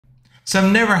So I've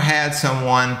never had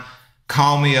someone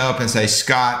call me up and say,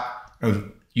 Scott,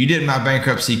 you did my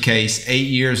bankruptcy case 8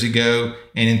 years ago,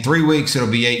 and in 3 weeks, it'll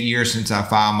be 8 years since I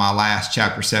filed my last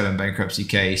Chapter 7 bankruptcy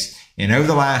case. And over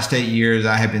the last 8 years,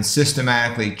 I have been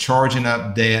systematically charging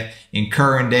up debt,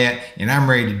 incurring debt, and I'm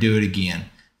ready to do it again.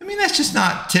 I mean, that's just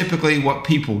not typically what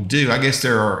people do. I guess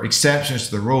there are exceptions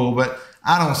to the rule, but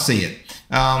I don't see it.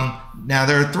 Now,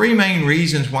 there are 3 main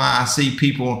reasons why I see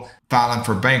people filing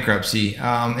for bankruptcy.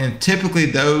 And typically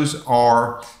those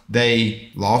are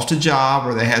they lost a job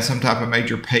or they had some type of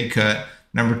major pay cut.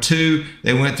 Number 2,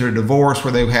 they went through a divorce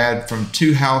where they had from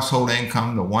 2 household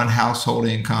income to 1 household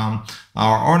income.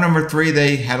 Or number 3,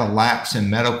 they had a lapse in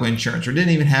medical insurance or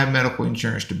didn't even have medical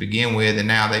insurance to begin with, and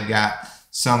now they've got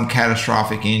some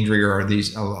catastrophic injury or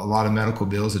a lot of medical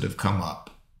bills that have come up.